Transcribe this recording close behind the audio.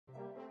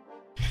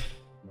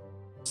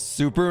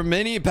Super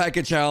Mini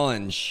PEKKA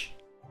challenge.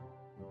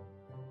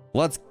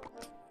 Let's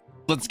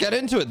get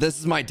into it. This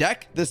is my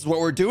deck. This is what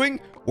we're doing.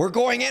 We're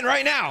going in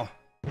right now.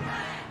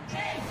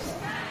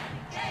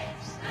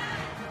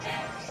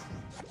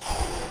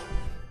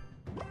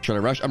 Should I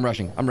rush? I'm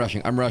rushing. I'm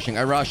rushing. I'm rushing.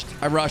 I rushed.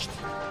 I rushed.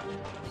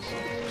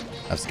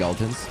 I have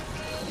skeletons.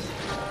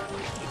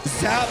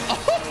 Zap.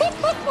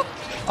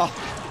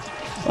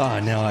 Oh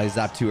no, I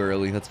zapped too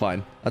early. That's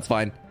fine. That's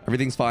fine.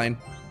 Everything's fine.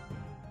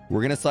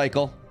 We're gonna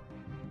cycle.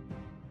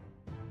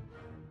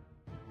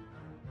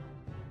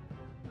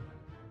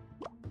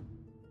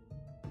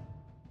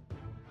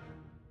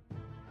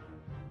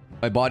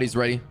 My body's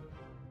ready.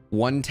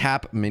 One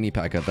tap Mini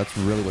PEKKA. That's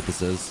really what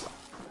this is.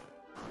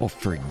 Oh,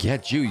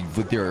 forget you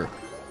with your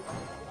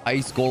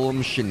ice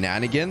golem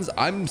shenanigans.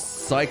 I'm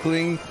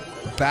cycling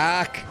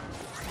back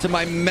to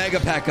my Mega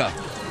PEKKA.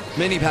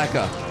 Mini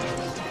PEKKA.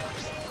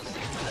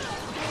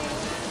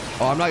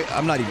 Oh, I'm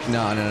not even,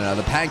 no.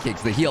 The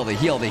pancakes, the heal.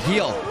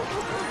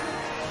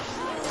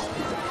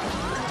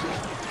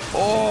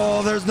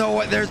 Oh, there's no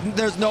way.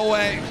 There's no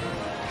way.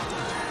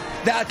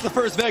 That's the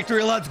first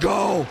victory. Let's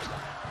go.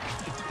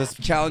 This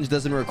challenge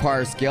doesn't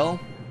require skill.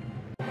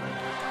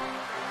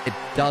 It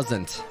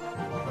doesn't.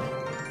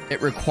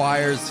 It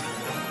requires...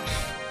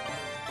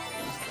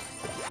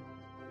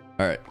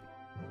 All right.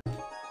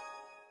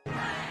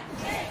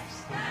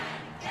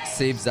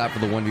 Save Zap for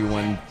the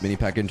 1v1 Mini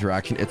PEKKA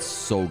interaction. It's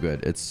so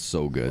good. It's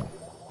so good.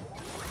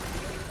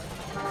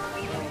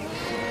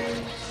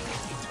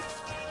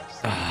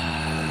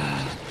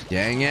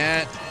 Dang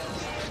it.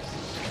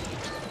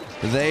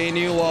 They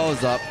knew what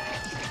was up.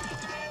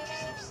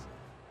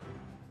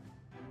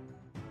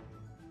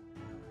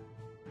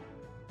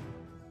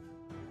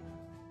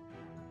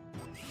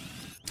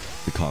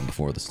 The calm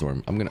before the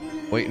storm. I'm gonna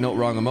wait. No,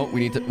 wrong emote.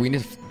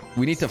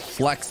 We need to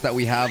flex that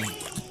we have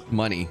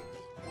money.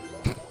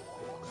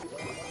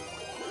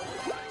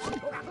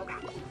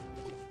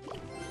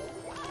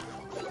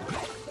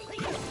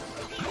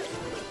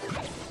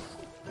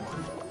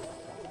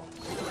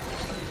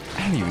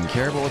 I don't even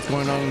care about what's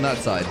going on that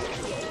side.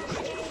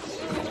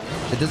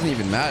 It doesn't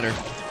even matter.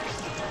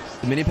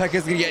 The Mini PEKKA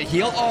is gonna get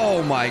healed.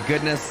 Oh my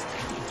goodness.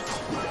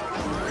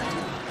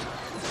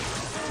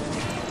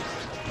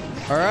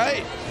 All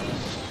right.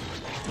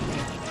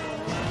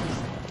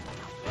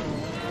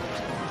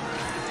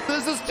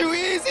 This is too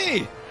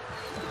easy.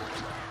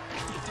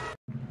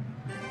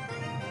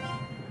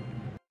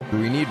 Do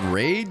we need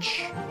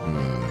rage?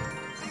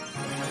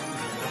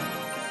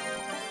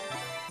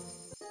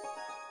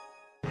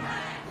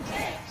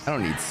 I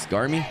don't need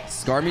Skarmy.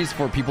 Skarmy's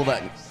for people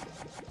that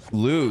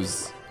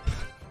lose.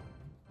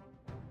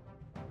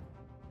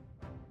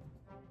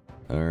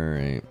 All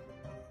right.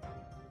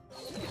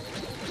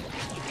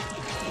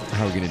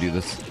 How are we gonna do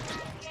this?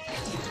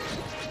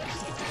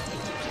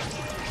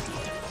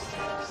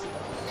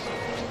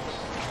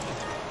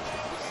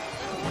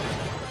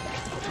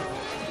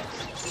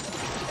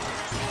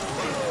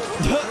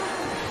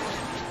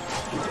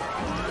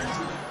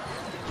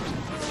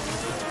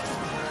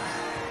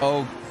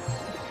 Oh.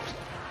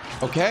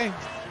 Okay.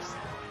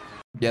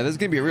 Yeah, this is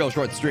gonna be a real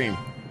short stream.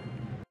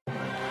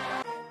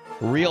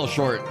 Real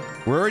short.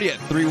 We're already at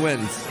 3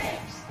 wins.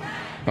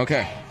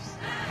 Okay.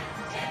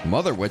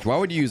 Mother Witch? Why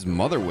would you use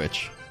Mother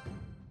Witch?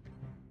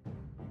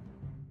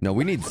 No,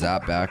 we need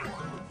Zap back.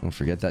 Don't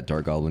forget that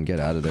Dark Goblin. Get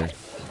out of there.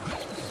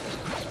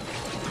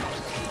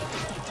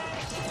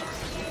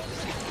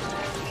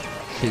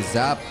 Okay,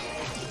 Zap.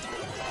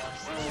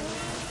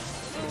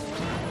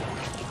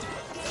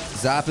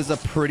 Zap is a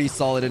pretty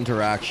solid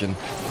interaction.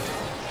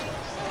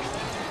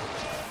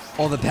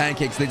 Oh, the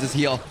pancakes. They just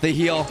heal. They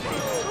heal.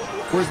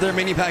 Where's their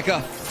Mini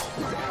PEKKA?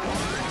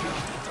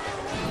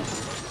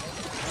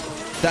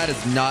 That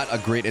is not a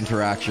great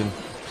interaction.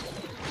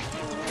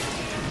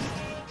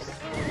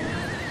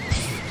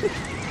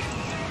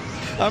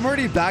 I'm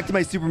already back to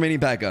my Super Mini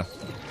PEKKA.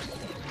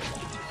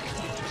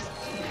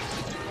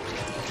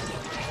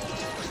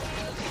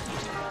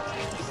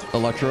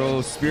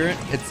 Electro Spirit.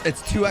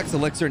 It's 2x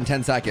elixir in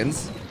 10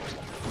 seconds.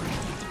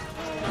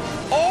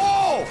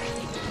 Oh!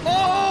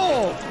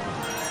 Oh!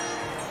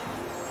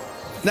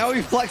 Now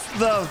we flexed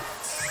the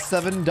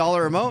 $7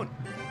 emote.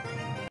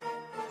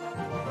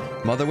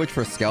 Mother Witch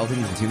for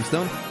skeletons and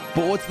tombstone.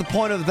 But what's the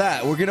point of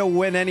that? We're gonna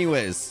win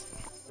anyways.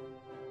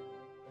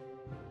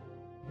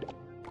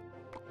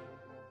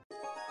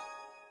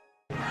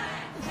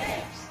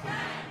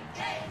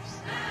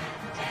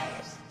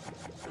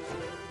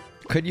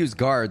 Could use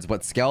guards,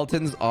 but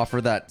skeletons offer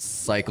that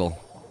cycle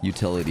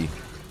utility.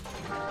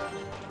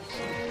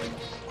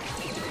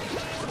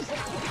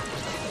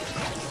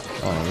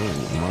 Oh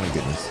my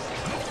goodness.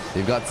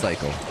 They've got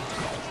cycle.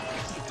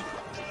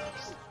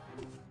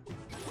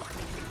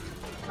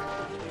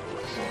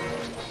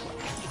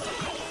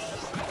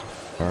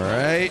 All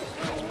right.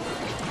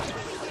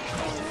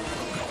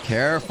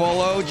 Careful,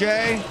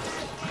 OJ.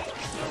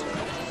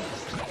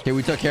 Okay,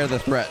 we took care of the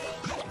threat.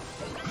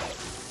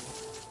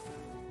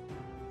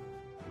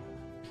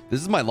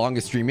 This is my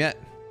longest stream yet.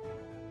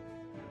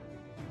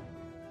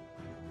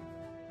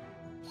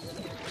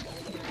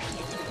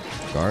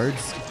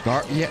 Guards?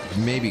 Yeah,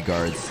 maybe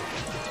guards.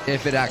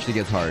 If it actually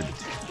gets hard.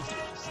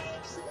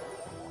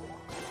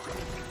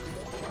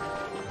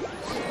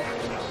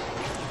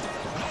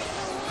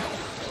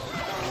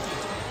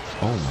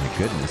 Oh my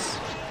goodness.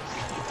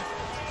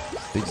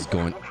 They just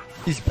going.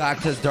 He's back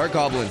to his Dark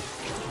Goblin.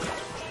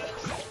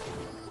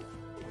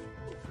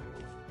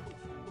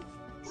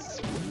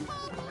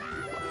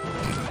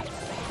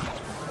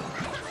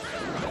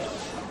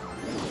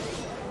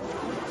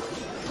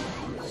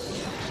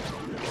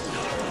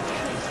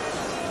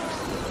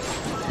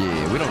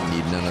 Yeah, we don't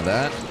need none of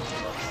that.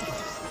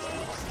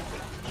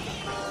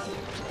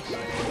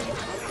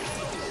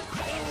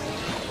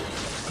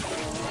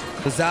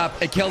 The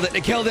zap, it killed it,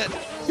 it killed it.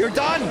 You're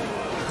done.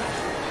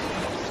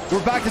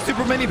 We're back to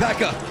Super Mini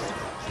PEKKA.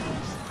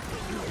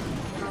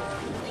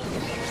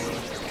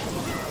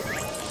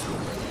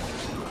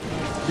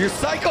 Your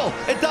cycle,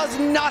 it does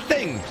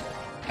nothing.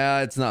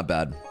 It's not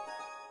bad.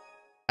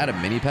 Add a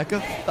Mini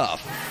PEKKA? The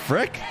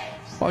frick?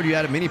 Why would you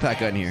add a Mini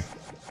PEKKA in here?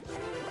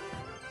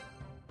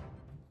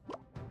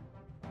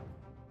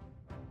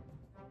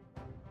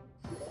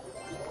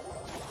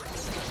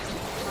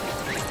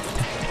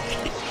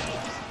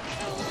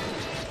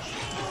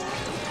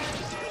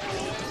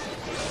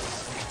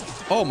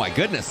 Oh my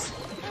goodness.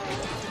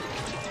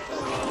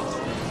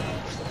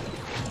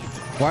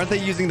 Why aren't they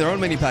using their own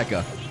Mini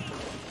PEKKA?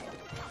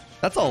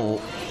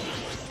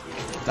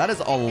 That is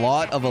a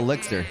lot of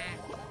elixir.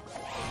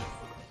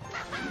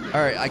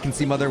 All right, I can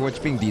see Mother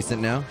Witch being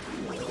decent now.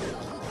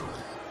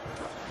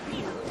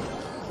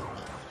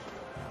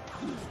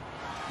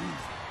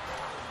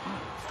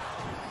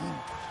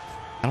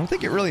 I don't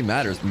think it really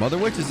matters. Mother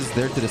Witch is just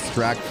there to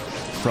distract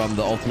from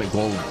the ultimate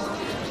goal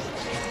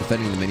of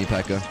defending the Mini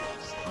PEKKA.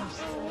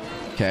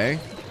 Okay.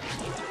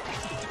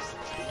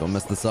 Don't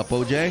mess this up,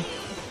 OJ.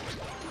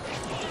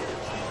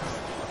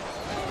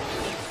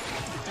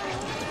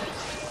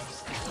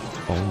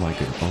 Oh my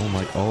god. Oh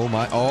my. Oh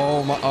my.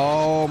 Oh my.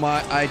 Oh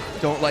my. I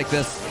don't like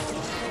this.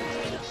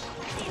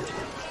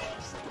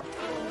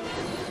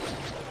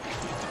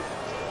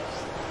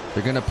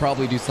 They're gonna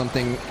probably do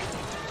something.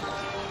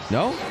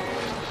 No?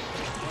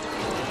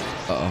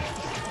 Uh-oh.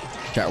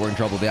 Chat, we're in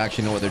trouble. They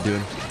actually know what they're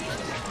doing.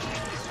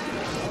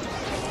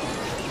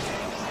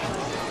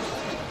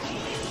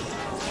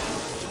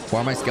 Why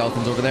are my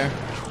skeletons over there?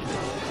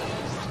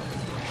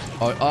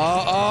 Oh,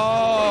 oh,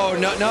 oh,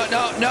 no, no,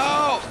 no,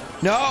 no,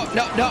 no,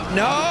 no, no,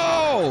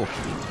 no.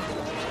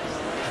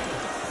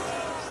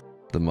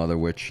 The Mother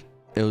Witch.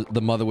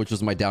 The Mother Witch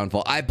was my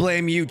downfall. I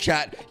blame you,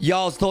 chat.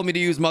 Y'all told me to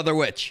use Mother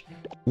Witch.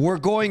 We're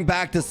going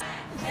back to...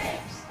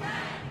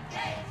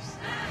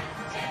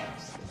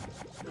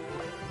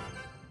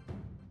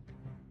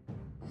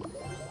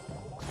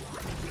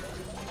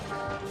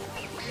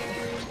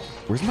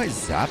 Where's my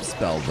zap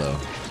spell, though?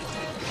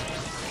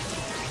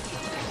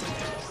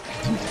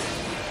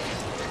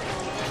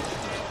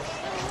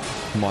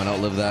 Come on,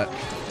 outlive that.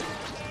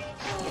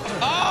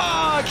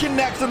 Ah,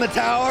 connects on the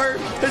tower.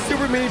 The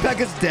Super Mini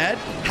PEKKA's dead.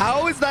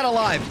 How is that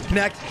alive?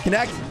 Connect,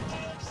 connect.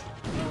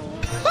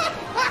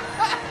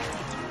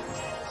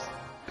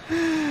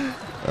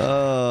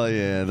 Oh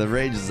yeah, the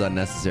rage is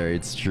unnecessary.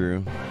 It's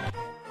true.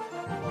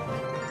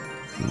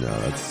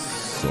 No, that's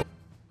so.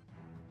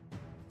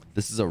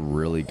 This is a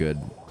really good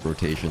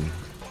rotation.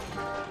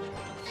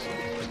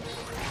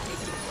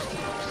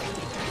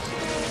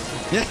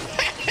 Yeah.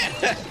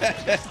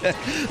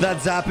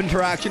 That zap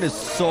interaction is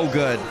so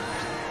good.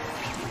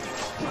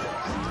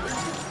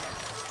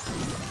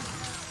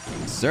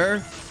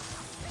 Sir?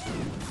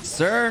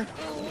 Sir?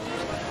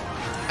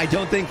 I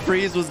don't think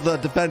freeze was the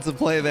defensive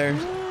play there.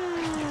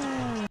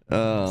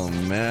 Oh,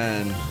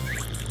 man.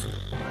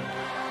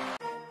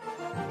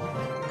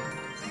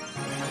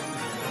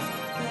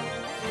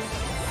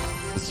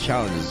 This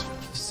challenge is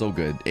so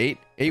good. Eight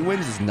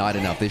wins is not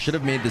enough. They should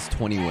have made this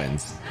 20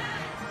 wins.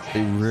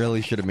 They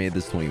really should have made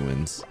this 20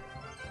 wins.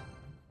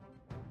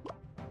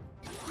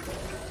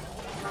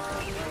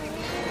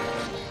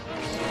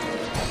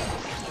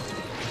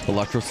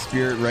 Electro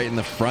Spirit right in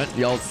the front.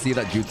 Y'all see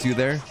that jutsu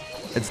there?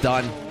 It's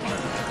done.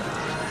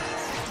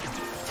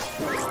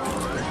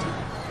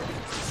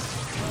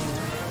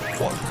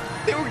 What?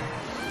 They were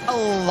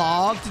a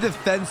log to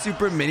defend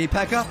Super Mini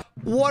PEKKA?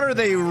 What are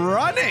they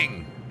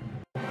running?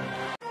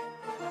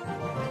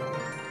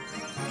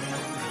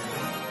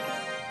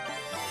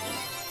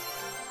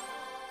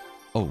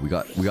 Oh, we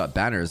got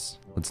banners.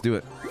 Let's do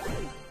it.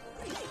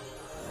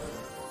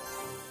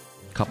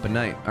 Cup of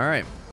Night. All right.